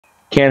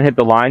Can't hit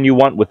the line you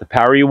want with the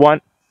power you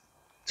want?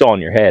 It's all in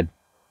your head.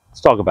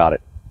 Let's talk about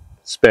it.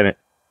 Spin it.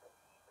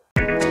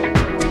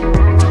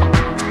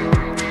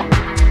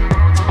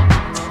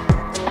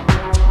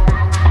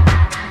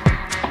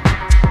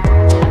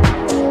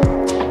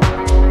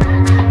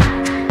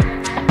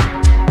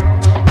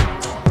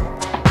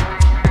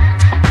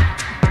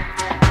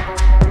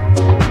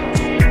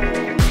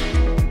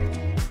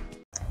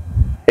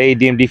 Hey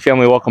DMD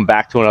family, welcome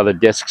back to another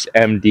Discs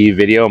MD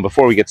video. And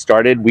before we get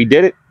started, we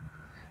did it.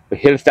 We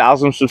hit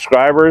 1,000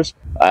 subscribers,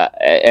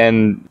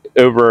 and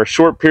over a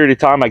short period of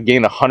time, I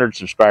gained 100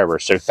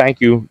 subscribers. So thank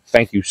you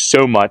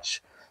so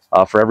much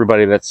for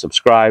everybody that's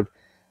subscribed.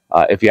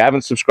 If you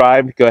haven't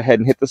subscribed, go ahead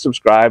and hit the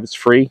subscribe. It's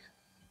free,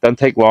 doesn't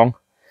take long,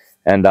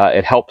 and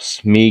it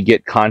helps me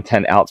get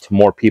content out to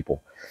more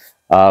people.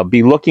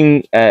 Be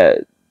looking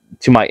to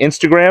my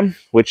Instagram,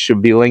 which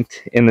should be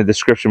linked in the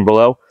description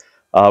below.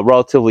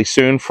 Relatively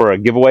soon for a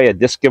giveaway, a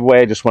disc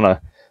giveaway. I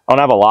don't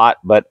have a lot,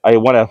 but I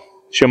want to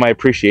show my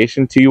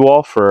appreciation to you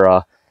all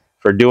for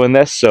doing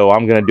this. So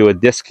I'm going to do a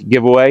disc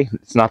giveaway.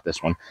 It's not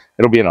this one.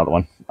 It'll be another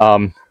one.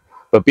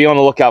 But be on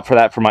the lookout for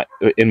that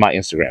in my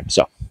Instagram.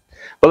 So,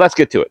 but let's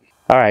get to it.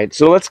 All right.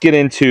 So let's get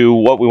into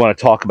what we want to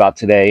talk about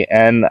today.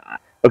 And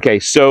okay,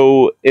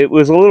 so it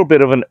was a little bit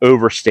of an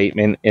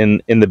overstatement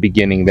in the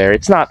beginning there.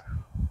 It's not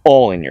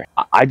all in your.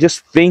 I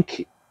just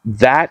think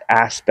that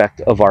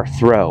aspect of our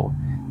throw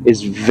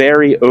is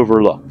very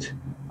overlooked.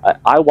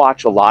 I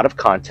watch a lot of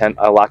content.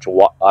 I watch a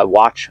lot.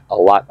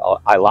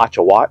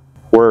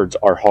 Words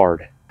are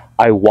hard.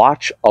 I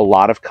watch a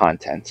lot of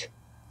content.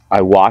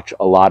 I watch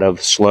a lot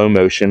of slow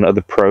motion of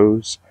the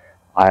pros.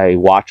 I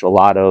watch a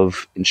lot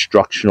of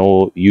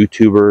instructional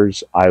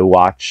YouTubers. I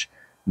watch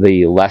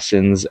the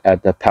lessons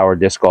at the Power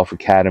Disc Golf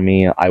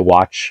Academy. I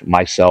watch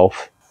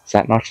myself. Is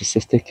that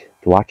narcissistic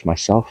to watch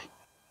myself?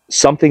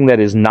 Something that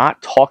is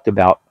not talked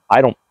about,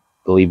 I don't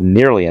believe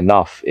nearly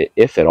enough,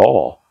 if at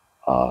all,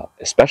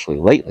 especially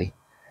lately,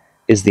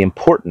 is the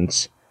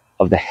importance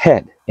of the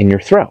head in your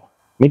throw.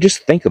 I mean,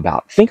 just think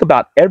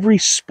about every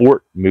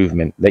sport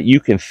movement that you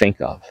can think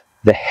of.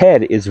 The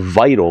head is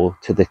vital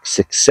to the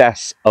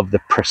success of the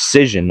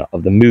precision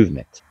of the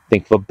movement.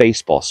 Think of a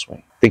baseball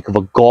swing. Think of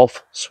a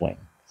golf swing.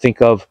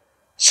 Think of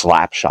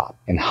slap shot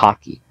in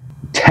hockey,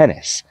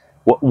 tennis,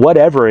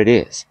 whatever it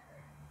is.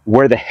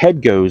 Where the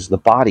head goes, the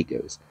body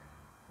goes.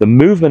 The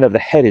movement of the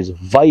head is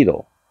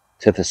vital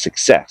to the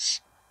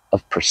success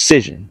of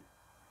precision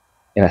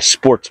in a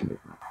sports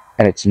movement.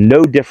 And it's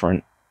no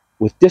different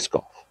with disc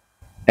golf.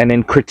 And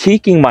in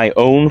critiquing my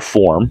own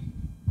form,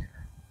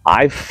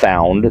 I've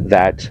found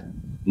that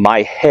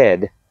my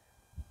head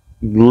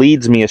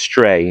leads me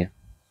astray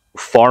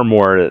far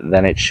more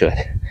than it should,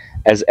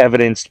 as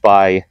evidenced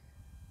by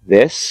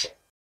this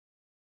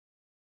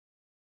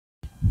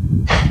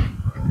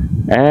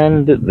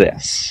and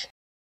this.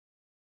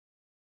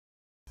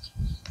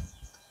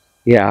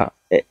 Yeah,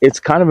 it's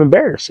kind of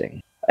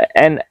embarrassing.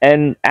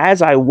 And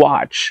as I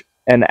watch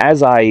and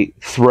as I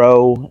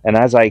throw and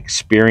as I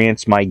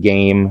experience my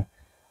game,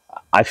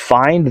 I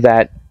find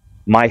that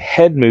my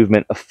head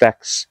movement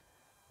affects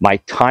my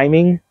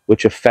timing,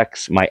 which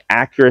affects my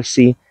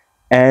accuracy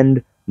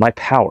and my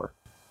power.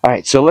 All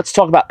right, so let's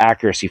talk about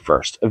accuracy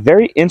first. A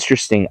very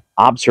interesting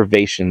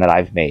observation that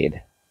I've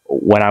made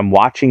when I'm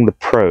watching the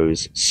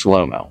pros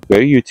slow-mo. Go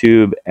to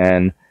YouTube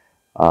and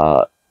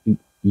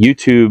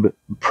YouTube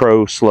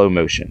Pro Slow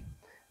Motion,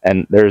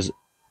 and there's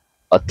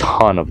a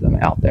ton of them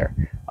out there.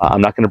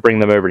 I'm not going to bring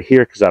them over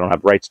here because I don't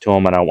have rights to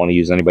them and I don't want to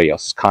use anybody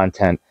else's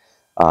content,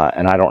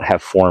 and I don't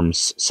have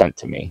forms sent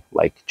to me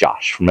like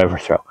Josh from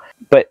Overthrow.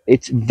 But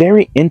it's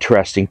very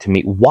interesting to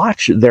me.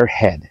 Watch their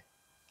head,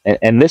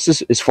 and this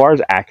is as far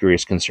as accuracy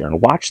is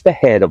concerned. Watch the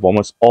head of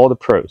almost all the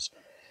pros.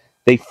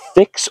 They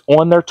fix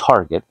on their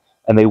target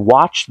and they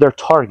watch their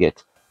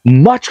target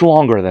much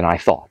longer than I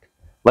thought.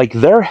 Like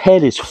their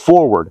head is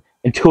forward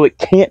until it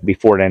can't be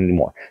forward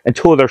anymore,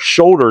 until their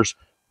shoulders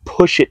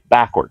push it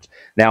backwards.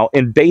 Now,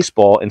 in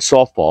baseball and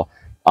softball,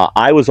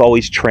 I was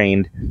always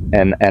trained,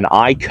 and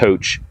I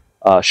coach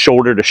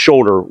shoulder to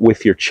shoulder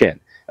with your chin.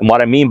 And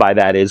what I mean by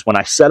that is when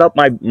I set up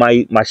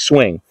my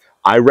swing,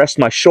 I rest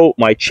my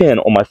chin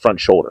on my front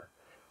shoulder,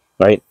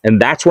 right?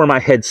 And that's where my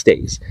head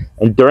stays.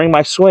 And during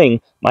my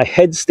swing, my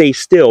head stays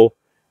still,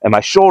 and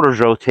my shoulders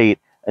rotate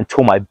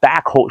until my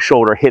back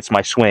shoulder hits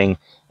my swing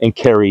and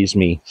carries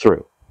me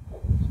through.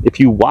 If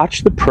you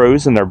watch the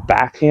pros in their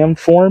backhand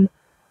form,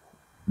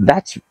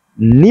 that's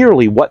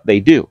nearly what they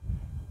do.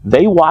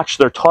 They watch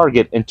their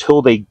target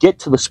until they get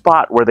to the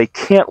spot where they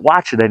can't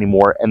watch it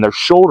anymore and their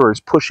shoulder is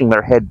pushing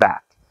their head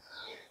back.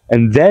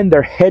 And then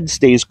their head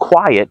stays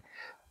quiet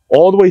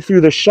all the way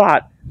through the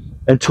shot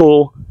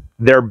until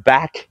their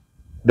back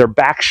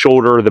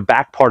shoulder, the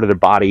back part of their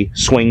body,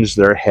 swings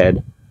their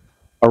head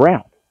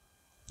around.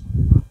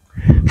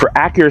 For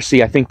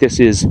accuracy, I think this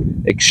is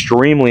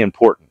extremely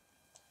important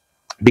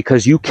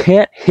because you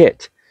can't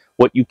hit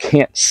what you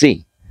can't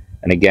see.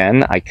 And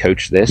again, I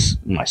coach this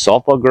in my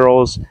softball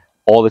girls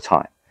all the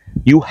time.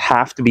 You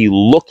have to be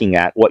looking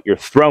at what you're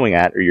throwing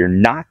at or you're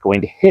not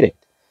going to hit it.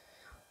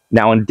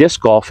 Now in disc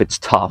golf, it's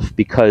tough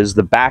because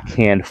the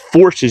backhand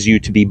forces you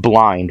to be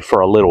blind for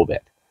a little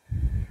bit.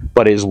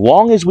 But as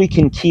long as we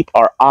can keep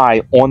our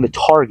eye on the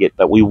target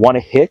that we want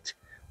to hit,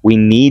 we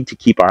need to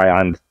keep our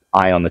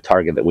eye on the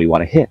target that we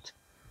want to hit.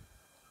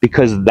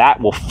 Because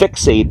that will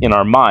fixate in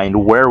our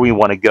mind where we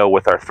want to go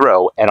with our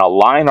throw and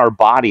align our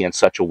body in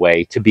such a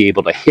way to be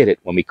able to hit it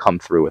when we come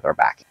through with our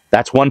backhand.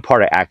 That's one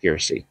part of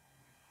accuracy.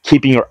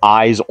 Keeping your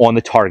eyes on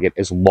the target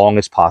as long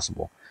as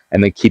possible,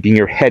 and then keeping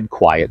your head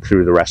quiet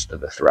through the rest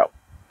of the throw.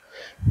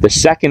 The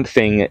second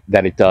thing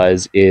that it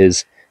does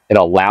is it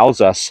allows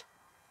us,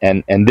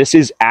 and this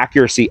is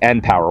accuracy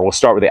and power. We'll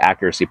start with the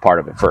accuracy part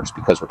of it first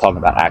because we're talking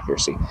about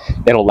accuracy.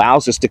 It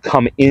allows us to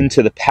come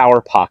into the power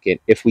pocket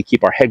if we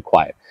keep our head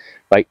quiet.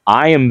 Like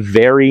I am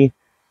very,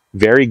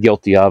 very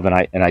guilty of, and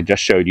I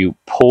just showed you,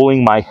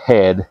 pulling my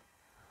head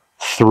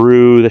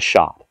through the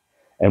shot.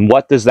 And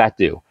what does that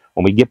do?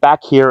 When we get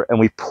back here and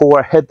we pull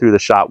our head through the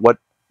shot,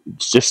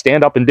 just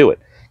stand up and do it.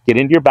 Get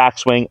into your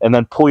backswing and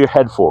then pull your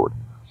head forward.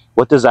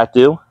 What does that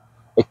do?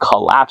 It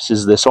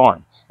collapses this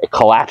arm. It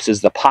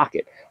collapses the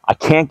pocket. I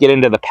can't get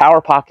into the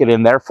power pocket,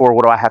 and therefore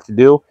what do I have to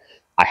do?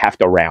 I have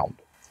to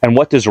round. And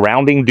what does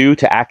rounding do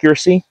to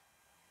accuracy?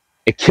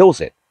 It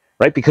kills it,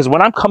 right? Because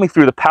when I'm coming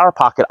through the power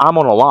pocket, I'm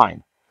on a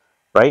line,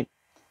 right?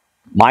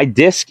 My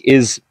disc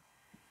is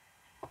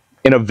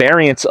in a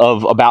variance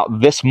of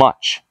about this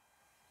much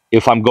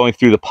if I'm going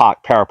through the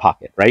power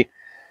pocket, right?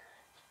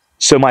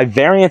 So my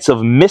variance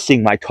of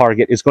missing my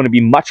target is going to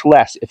be much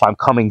less if I'm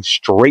coming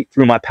straight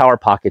through my power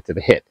pocket to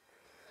the hit.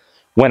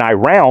 When I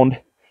round,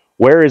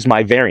 where is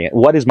my variance?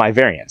 What is my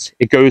variance?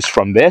 It goes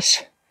from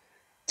this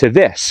to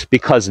this,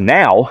 because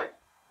now,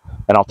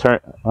 and I'll turn,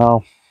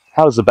 well,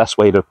 how is the best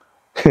way to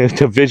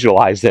to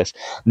visualize this?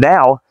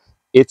 Now,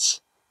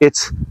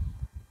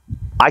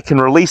 I can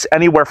release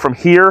anywhere from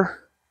here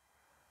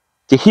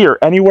to here,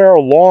 anywhere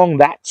along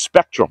that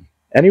spectrum.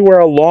 Anywhere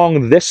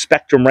along this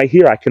spectrum right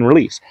here, I can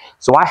release.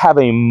 So I have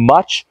a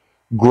much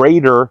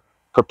greater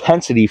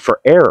propensity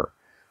for error.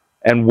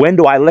 And when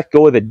do I let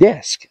go of the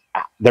disc?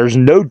 There's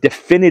no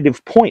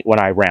definitive point when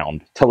I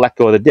round to let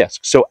go of the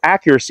disc. So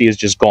accuracy is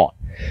just gone.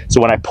 So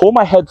when I pull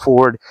my head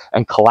forward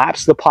and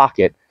collapse the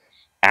pocket,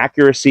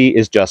 accuracy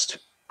is just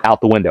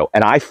out the window.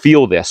 And I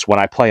feel this when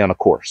I play on a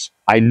course.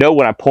 I know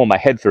when I pull my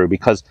head through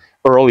because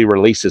early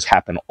releases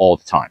happen all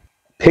the time.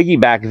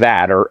 Piggyback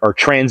that or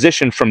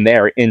transition from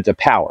there into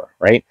power,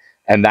 right?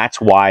 And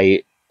that's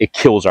why it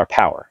kills our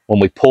power.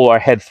 When we pull our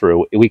head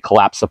through, we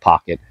collapse the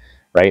pocket,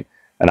 right?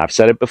 And I've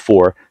said it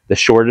before, the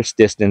shortest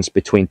distance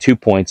between 2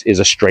 points is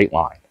a straight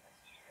line.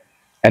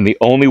 And the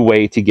only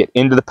way to get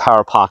into the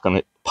power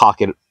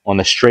pocket on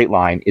the straight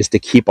line is to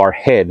keep our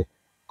head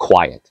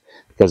quiet.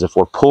 Because if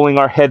we're pulling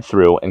our head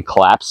through and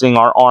collapsing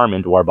our arm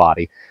into our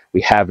body,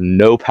 we have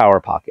no power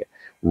pocket.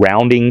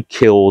 Rounding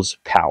kills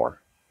power.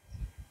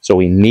 So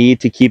we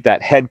need to keep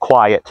that head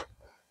quiet,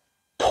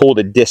 pull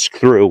the disc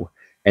through,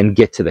 and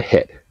get to the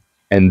hit.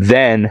 And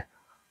then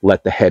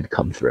let the head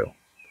come through.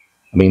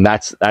 I mean,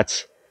 that's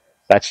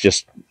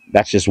just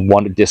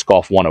one disc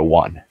golf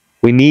 101.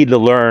 We need to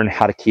learn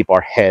how to keep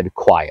our head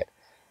quiet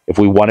if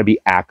we want to be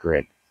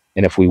accurate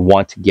and if we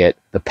want to get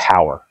the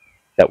power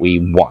that we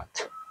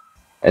want.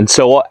 And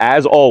so,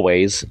 as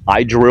always,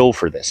 I drill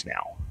for this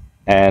now.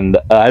 And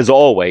as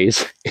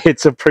always,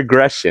 it's a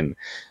progression.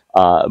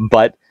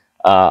 But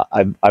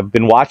I've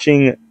been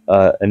watching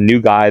a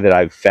new guy that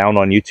I've found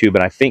on YouTube,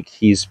 and I think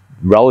he's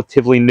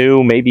relatively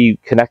new, maybe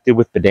connected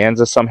with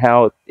Bedanza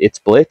somehow. It's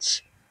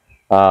Blitz.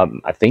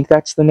 I think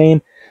that's the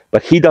name.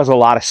 But he does a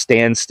lot of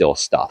standstill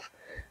stuff.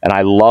 And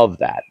I love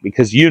that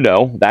because, you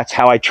know, that's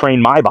how I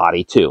train my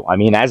body too. I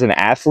mean, as an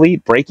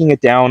athlete, breaking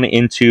it down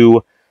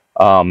into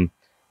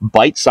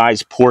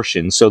bite-sized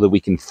portions so that we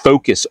can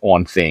focus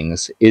on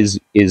things is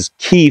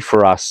key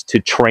for us to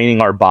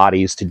training our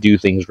bodies to do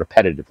things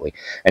repetitively.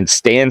 And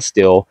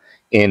standstill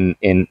in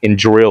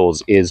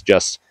drills is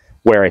just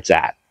where it's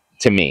at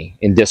to me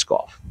in disc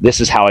golf. This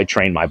is how I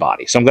train my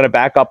body. So I'm going to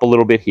back up a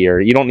little bit here.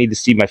 You don't need to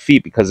see my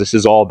feet because this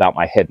is all about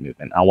my head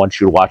movement. I want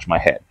you to watch my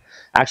head.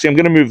 Actually, I'm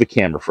going to move the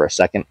camera for a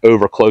second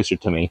over closer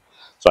to me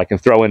so I can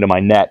throw into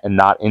my net and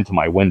not into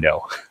my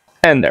window.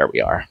 And there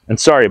we are. And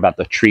sorry about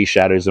the tree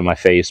shadows in my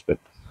face, but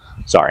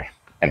sorry.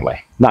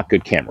 Anyway, not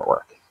good camera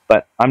work.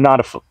 But I'm not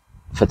a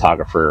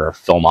photographer or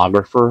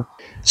filmographer.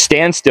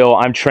 Standstill,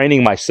 I'm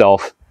training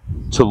myself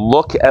to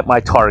look at my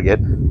target,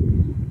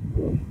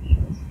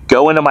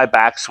 go into my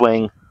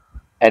backswing,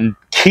 and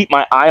keep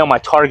my eye on my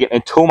target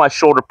until my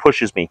shoulder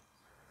pushes me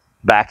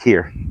back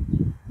here.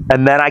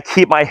 And then I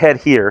keep my head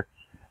here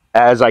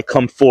as I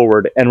come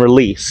forward and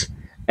release.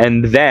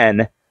 And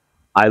then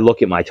I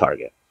look at my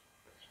target.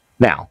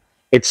 Now,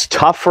 it's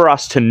tough for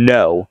us to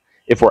know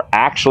if we're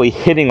actually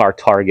hitting our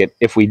target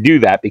if we do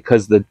that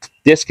because the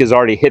disc has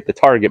already hit the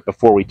target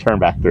before we turn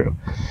back through.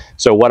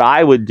 So what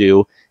I would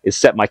do is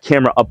set my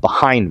camera up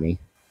behind me,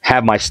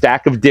 have my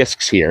stack of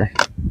discs here,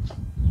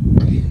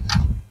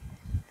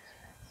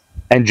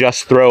 and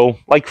just throw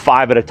like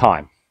 5 at a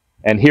time.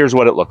 And here's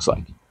what it looks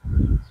like.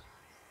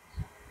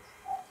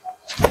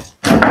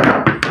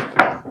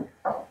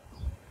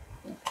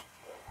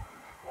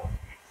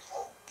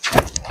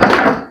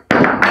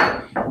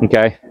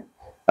 okay? And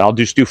I'll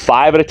just do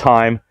 5 at a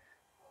time,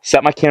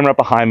 set my camera up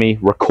behind me,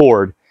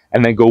 record,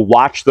 and then go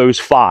watch those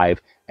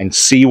 5 and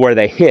see where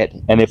they hit,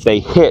 and if they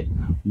hit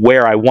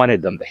where I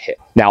wanted them to hit.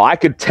 Now, I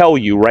could tell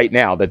you right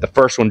now that the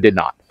first one did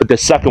not, but the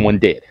second one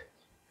did.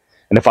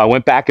 And if I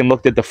went back and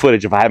looked at the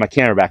footage, if I had my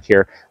camera back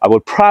here, I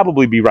would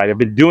probably be right. I've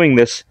been doing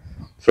this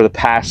for the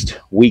past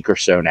week or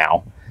so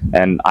now,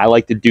 and I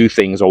like to do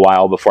things a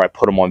while before I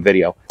put them on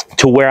video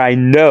to where I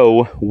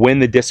know when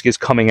the disc is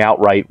coming out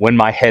right, when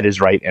my head is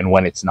right, and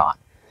when it's not.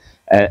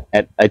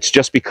 And it's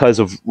just because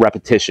of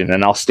repetition.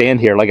 And I'll stand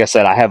here, like I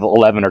said, I have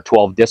 11 or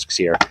 12 discs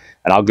here,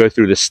 and I'll go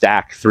through the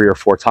stack 3 or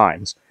 4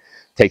 times.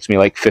 It takes me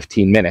like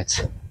 15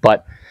 minutes,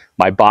 but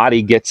my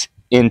body gets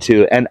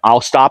into, and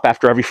I'll stop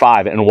after every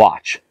 5 and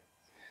watch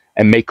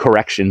and make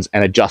corrections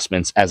and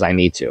adjustments as I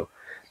need to.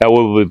 Now,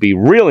 it would be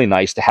really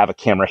nice to have a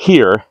camera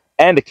here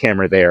and a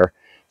camera there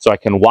so I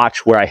can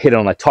watch where I hit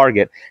on the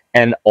target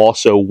and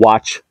also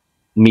watch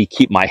me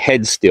keep my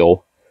head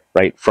still,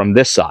 right, from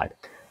this side.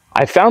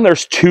 I found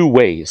there's 2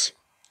 ways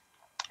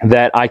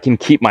that I can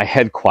keep my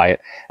head quiet,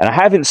 and I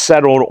haven't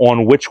settled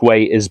on which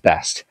way is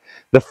best.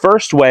 The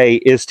first way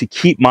is to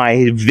keep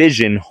my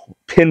vision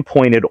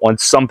pinpointed on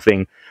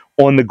something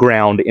on the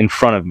ground in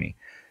front of me,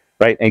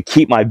 right, and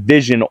keep my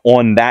vision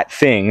on that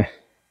thing,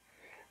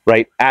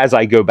 right, as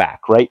I go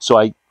back, right? So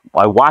I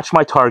watch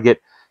my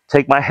target,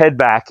 take my head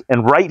back,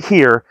 and right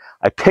here,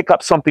 I pick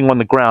up something on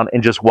the ground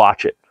and just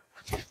watch it.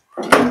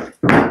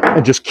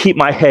 And just keep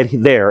my head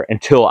there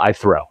until I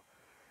throw.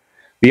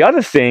 The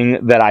other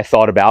thing that I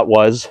thought about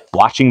was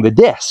watching the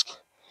disc.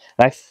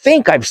 And I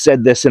think I've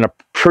said this in a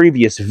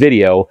previous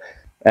video,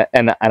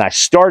 and I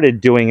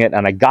started doing it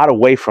and I got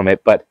away from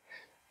it, but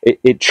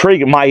it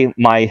triggered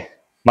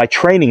my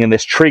training in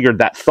this triggered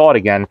that thought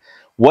again.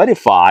 What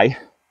if I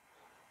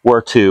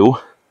were to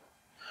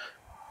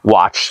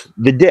watch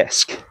the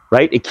disc,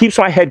 right? It keeps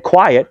my head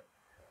quiet.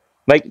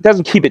 Like, it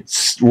doesn't keep it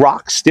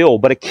rock still,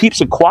 but it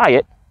keeps it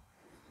quiet.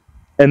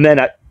 And then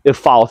it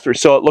follow through.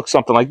 So it looks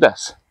something like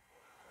this.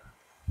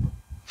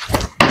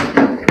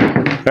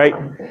 Right?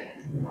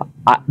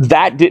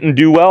 That didn't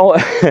do well.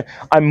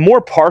 I'm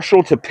more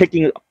partial to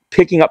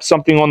picking up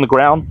something on the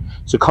ground.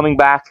 So coming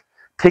back,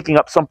 picking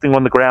up something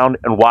on the ground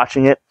and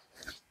watching it,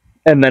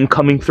 and then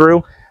coming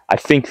through. I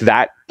think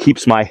that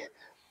keeps my,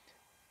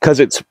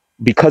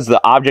 because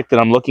the object that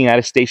I'm looking at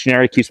is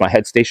stationary, keeps my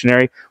head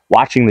stationary.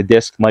 Watching the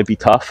disc might be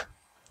tough.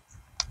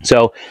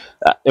 So,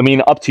 I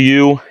mean, up to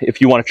you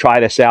if you want to try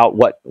this out,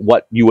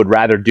 what you would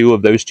rather do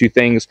of those 2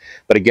 things.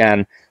 But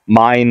again,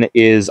 mine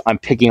is I'm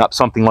picking up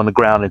something on the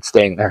ground and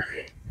staying there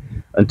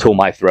until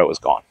my throw is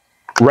gone.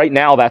 Right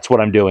now, that's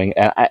what I'm doing.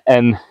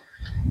 And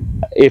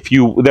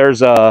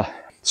there's a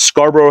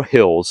Scarborough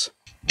Hills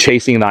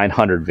Chasing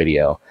 900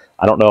 video.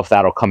 I don't know if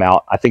that'll come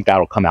out. I think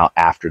that'll come out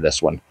after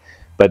this one.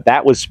 But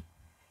that was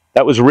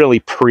really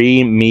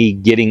pre me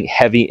getting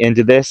heavy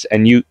into this.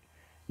 And you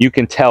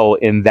can tell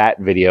in that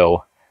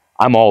video,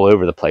 I'm all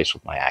over the place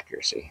with my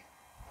accuracy,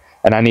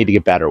 and I need to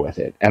get better with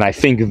it. And I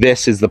think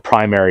this is the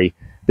primary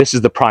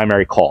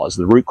cause.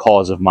 The root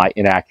cause of my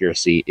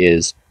inaccuracy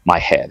is my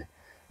head.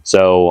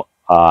 So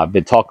I've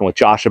been talking with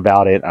Josh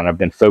about it, and I've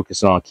been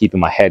focusing on keeping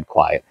my head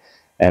quiet.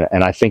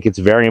 And I think it's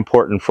very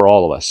important for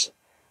all of us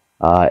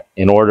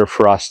in order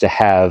for us to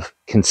have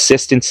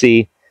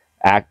consistency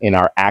in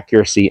our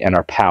accuracy and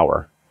our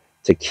power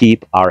to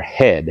keep our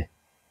head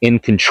in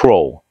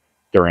control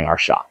during our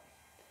shot.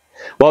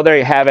 Well, there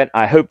you have it.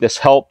 I hope this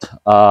helped.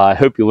 I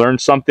hope you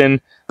learned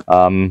something.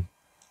 I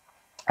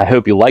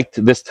hope you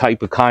liked this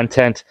type of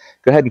content.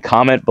 Go ahead and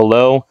comment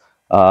below.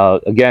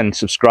 Again,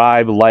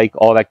 subscribe, like,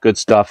 all that good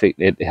stuff.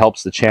 It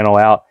helps the channel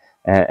out.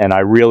 And I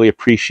really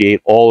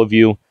appreciate all of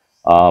you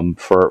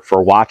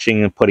for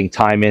watching and putting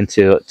time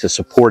into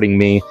supporting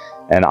me.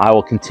 And I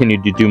will continue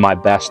to do my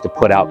best to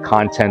put out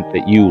content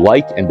that you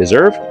like and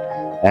deserve.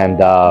 And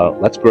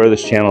let's grow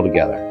this channel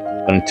together.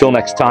 And until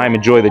next time,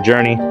 enjoy the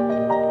journey.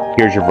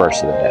 Here's your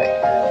verse of the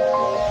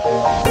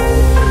day.